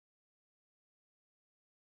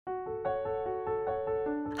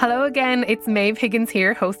Hello again, it's Maeve Higgins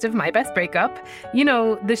here, host of My Best Breakup. You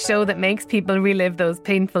know, the show that makes people relive those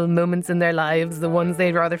painful moments in their lives, the ones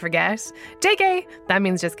they'd rather forget. JK, that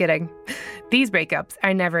means just kidding. These breakups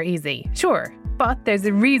are never easy, sure, but there's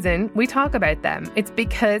a reason we talk about them. It's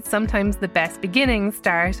because sometimes the best beginnings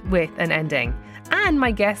start with an ending. And my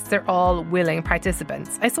guests are all willing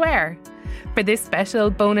participants, I swear. For this special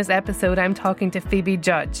bonus episode, I'm talking to Phoebe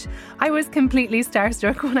Judge. I was completely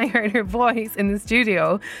starstruck when I heard her voice in the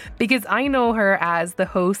studio because I know her as the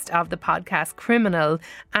host of the podcast Criminal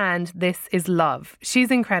and This Is Love. She's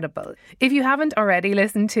incredible. If you haven't already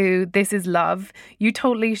listened to This Is Love, you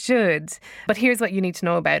totally should. But here's what you need to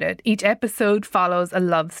know about it. Each episode follows a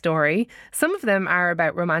love story. Some of them are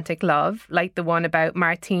about romantic love, like the one about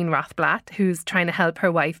Martine Rothblatt, who's trying to help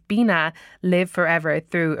her wife Bina live forever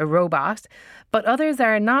through a robot. But others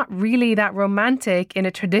are not really that romantic in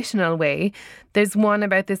a traditional way. There's one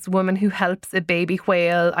about this woman who helps a baby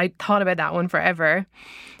whale. I thought about that one forever.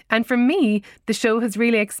 And for me, the show has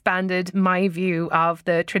really expanded my view of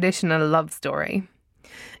the traditional love story.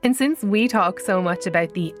 And since we talk so much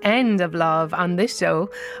about the end of love on this show,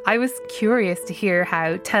 I was curious to hear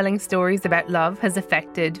how telling stories about love has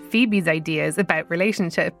affected Phoebe's ideas about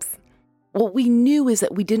relationships. What we knew is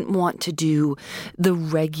that we didn't want to do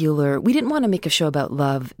we didn't want to make a show about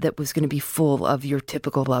love that was going to be full of your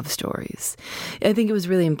typical love stories. I think it was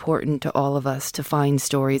really important to all of us to find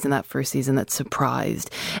stories in that first season that surprised.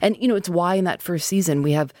 And, you know, it's why in that first season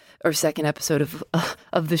we have our second episode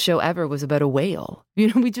of the show ever was about a whale.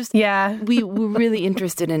 You know, we were really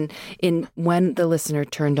interested in when the listener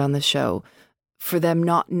turned on the show for them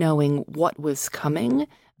not knowing what was coming.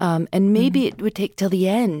 And maybe it would take till the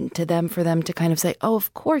end for them to kind of say, oh,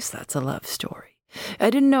 of course, that's a love story. I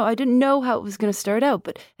didn't know how it was going to start out,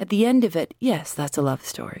 but at the end of it, yes, that's a love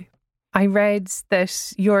story. I read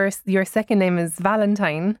that your second name is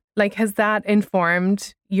Valentine. Like, has that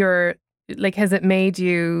informed has it made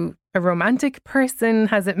you a romantic person?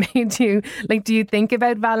 Has it made you, do you think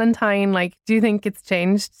about Valentine? Do you think it's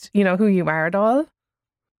changed, who you are at all?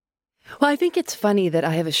 Well, I think it's funny that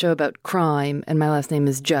I have a show about crime and my last name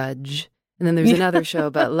is Judge. And then there's another show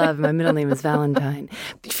about love. My middle name is Valentine.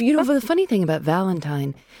 The funny thing about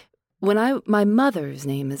Valentine, my mother's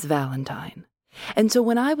name is Valentine. And so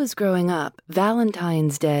when I was growing up,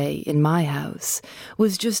 Valentine's Day in my house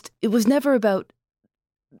it was never about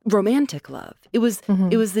romantic love. It was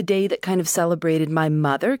the day that kind of celebrated my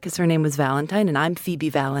mother because her name was Valentine and I'm Phoebe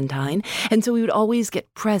Valentine. And so we would always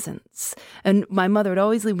get presents. And my mother would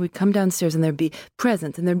always leave. We'd come downstairs and there'd be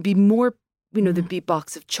presents and there'd be more, there'd be a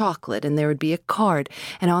box of chocolate and there would be a card.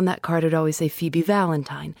 And on that card, it'd always say Phoebe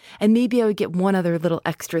Valentine. And maybe I would get one other little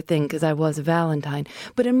extra thing because I was a Valentine.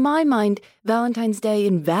 But in my mind, Valentine's Day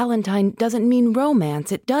and Valentine doesn't mean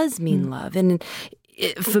romance. It does mean love and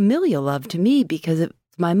familial love to me because it's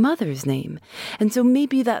my mother's name. And so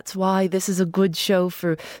maybe that's why this is a good show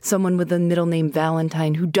for someone with a middle name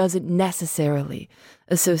Valentine who doesn't necessarily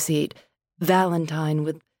associate Valentine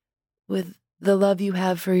with the love you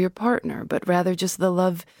have for your partner, but rather just the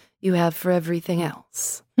love you have for everything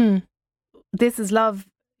else. This Is Love,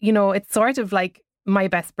 it's sort of like My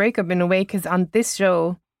Best Breakup in a way, because on this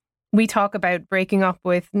show, we talk about breaking up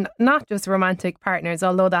with not just romantic partners,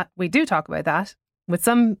 although that we do talk about that with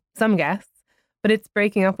some guests, but it's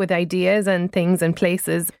breaking up with ideas and things and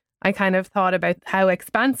places. I kind of thought about how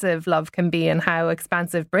expansive love can be and how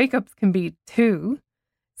expansive breakups can be too.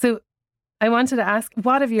 So I wanted to ask,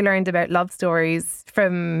 what have you learned about love stories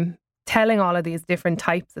from telling all of these different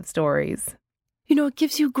types of stories? It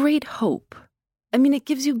gives you great hope. I mean, it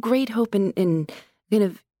gives you great hope in kind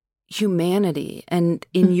of humanity and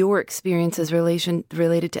in your experiences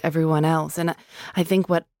related to everyone else. And I think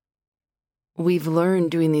what we've learned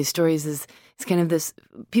doing these stories is kind of this,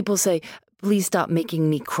 people say, please stop making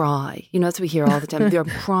me cry. That's what we hear all the time. I'm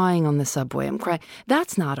crying on the subway. I'm crying.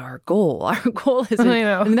 That's not our goal. Our goal isn't,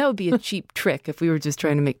 I mean, that would be a cheap trick if we were just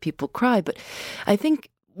trying to make people cry. But I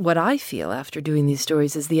think what I feel after doing these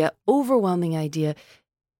stories is the overwhelming idea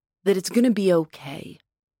that it's going to be okay.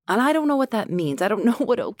 And I don't know what that means. I don't know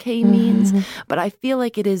what okay means, but I feel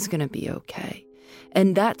like it is going to be okay.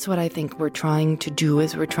 And that's what I think we're trying to do,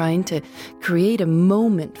 is we're trying to create a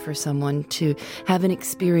moment for someone to have an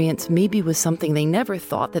experience maybe with something they never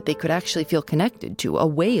thought that they could actually feel connected to, a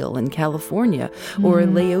whale in California or a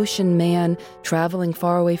Laotian man traveling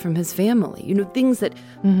far away from his family, things that,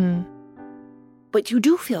 but you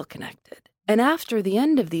do feel connected. And after the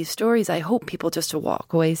end of these stories, I hope people just to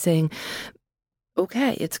walk away saying,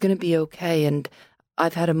 okay, it's going to be okay. And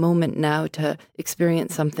I've had a moment now to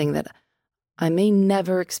experience something that I may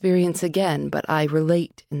never experience again, but I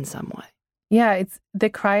relate in some way. Yeah, it's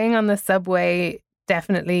the crying on the subway.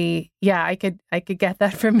 Definitely. Yeah, I could get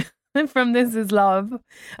that from from This Is Love.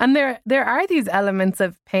 And there are these elements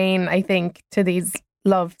of pain, I think, to these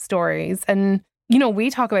love stories. And, you know, we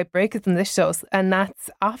talk about breakups in this show, and that's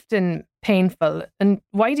often painful. And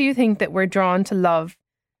why do you think that we're drawn to love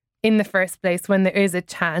in the first place when there is a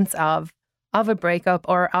chance of a breakup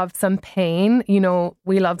or of some pain? You know,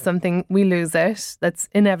 we love something, we lose it. That's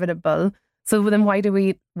inevitable. So then why do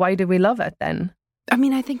we love it then? I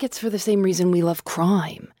mean, I think it's for the same reason we love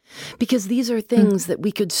crime, because these are things that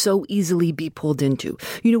we could so easily be pulled into.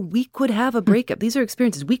 You know, we could have a breakup. These are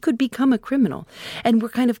experiences. We could become a criminal, and we're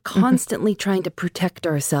kind of constantly trying to protect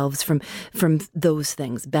ourselves from those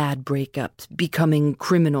things, bad breakups, becoming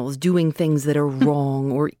criminals, doing things that are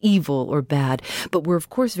wrong or evil or bad. But we're, of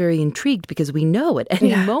course, very intrigued because we know at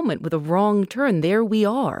any moment with a wrong turn, there we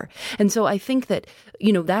are. And so I think that,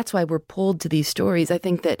 you know, that's why we're pulled to these stories. I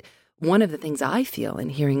think that one of the things I feel in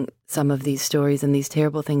hearing some of these stories and these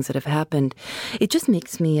terrible things that have happened, it just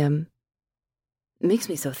makes me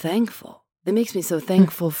so thankful. It makes me so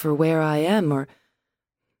thankful for where I am, or,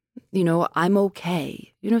 you know, I'm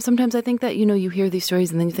okay. You know, sometimes I think that, you know, you hear these stories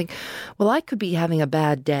and then you think, well, I could be having a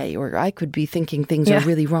bad day, or I could be thinking things are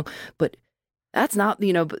really wrong, but that's not,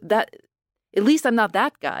 you know, but that, at least I'm not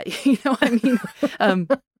that guy. You know, I mean,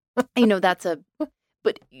 you know,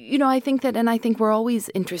 but, you know, I think that, and I think we're always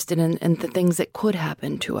interested in the things that could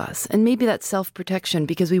happen to us. And maybe that's self-protection,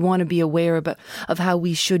 because we want to be aware of how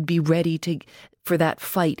we should be ready for that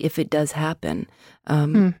fight if it does happen.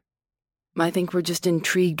 I think we're just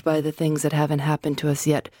intrigued by the things that haven't happened to us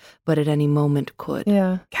yet, but at any moment could.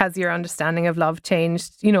 Yeah. Has your understanding of love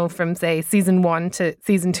changed, you know, from, say, season 1 to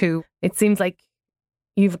season 2? It seems like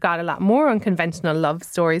you've got a lot more unconventional love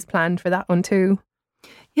stories planned for that one too.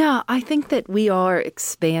 Yeah, I think that we are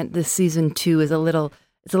this season 2 is a little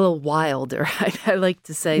wilder, I like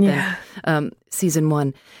to say, than season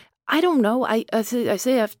 1. I don't know. I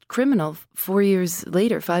say after Criminal 5 years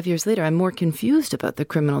later, I'm more confused about the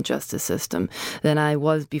criminal justice system than I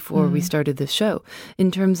was before we started the show. In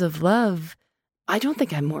terms of love, I don't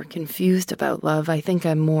think I'm more confused about love. I think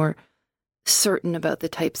I'm more certain about the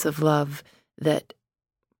types of love that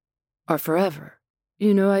are forever.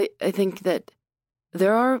 You know, I think that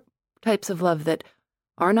there are types of love that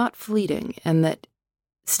are not fleeting and that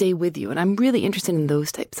stay with you. And I'm really interested in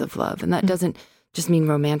those types of love. And that doesn't just mean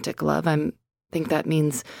romantic love. I think that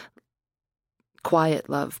means quiet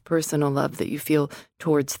love, personal love that you feel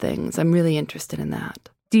towards things. I'm really interested in that.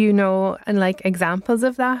 Do you know, and like, examples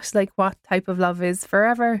of that? Like, what type of love is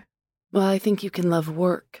forever? Well, I think you can love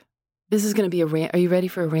work. This is going to be are you ready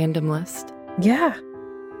for a random list? Yeah.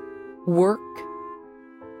 Work,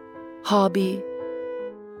 hobby,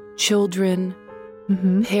 children,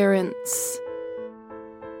 parents,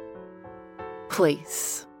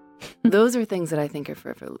 place. Those are things that I think are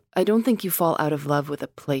forever. I don't think you fall out of love with a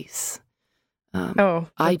place.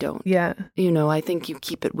 I don't. Yeah. You know, I think you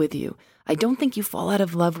keep it with you. I don't think you fall out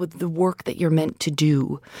of love with the work that you're meant to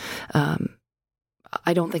do.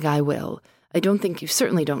 I don't think I will. I don't think you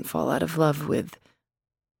certainly don't fall out of love with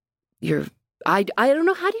your... I don't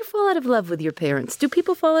know. How do you fall out of love with your parents? Do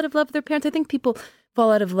people fall out of love with their parents? I think people fall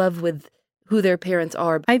out of love with who their parents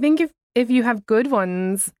are. I think if you have good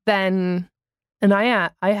ones, then, and I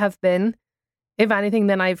have been, if anything,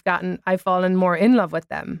 then I've fallen more in love with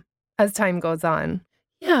them as time goes on.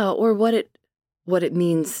 Yeah, or what it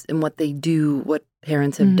means and what they do, what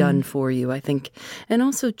parents have done for you, I think. And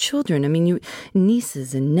also children. I mean, you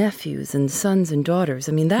nieces and nephews and sons and daughters.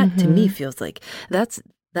 I mean, that to me feels like that's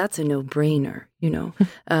a no-brainer, you know.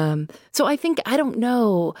 So I think, I don't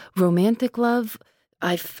know, romantic love,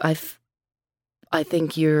 I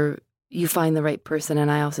think you find the right person, and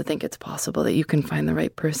I also think it's possible that you can find the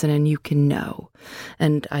right person and you can know.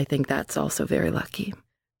 And I think that's also very lucky.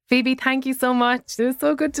 Phoebe, thank you so much. It was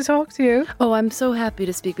so good to talk to you. Oh, I'm so happy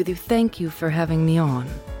to speak with you. Thank you for having me on.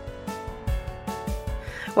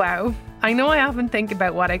 Wow. I know I often think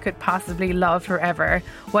about what I could possibly love forever,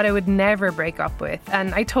 what I would never break up with.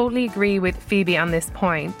 And I totally agree with Phoebe on this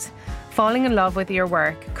point. Falling in love with your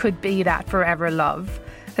work could be that forever love,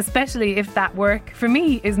 especially if that work, for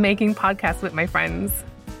me, is making podcasts with my friends.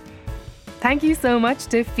 Thank you so much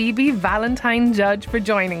to Phoebe Valentine Judge for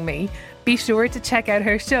joining me. Be sure to check out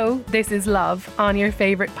her show, This Is Love, on your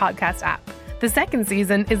favourite podcast app. The second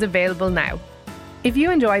season is available now. If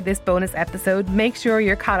you enjoyed this bonus episode, make sure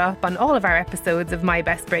you're caught up on all of our episodes of My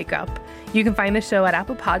Best Breakup. You can find the show at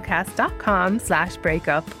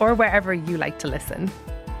applepodcast.com/breakup or wherever you like to listen.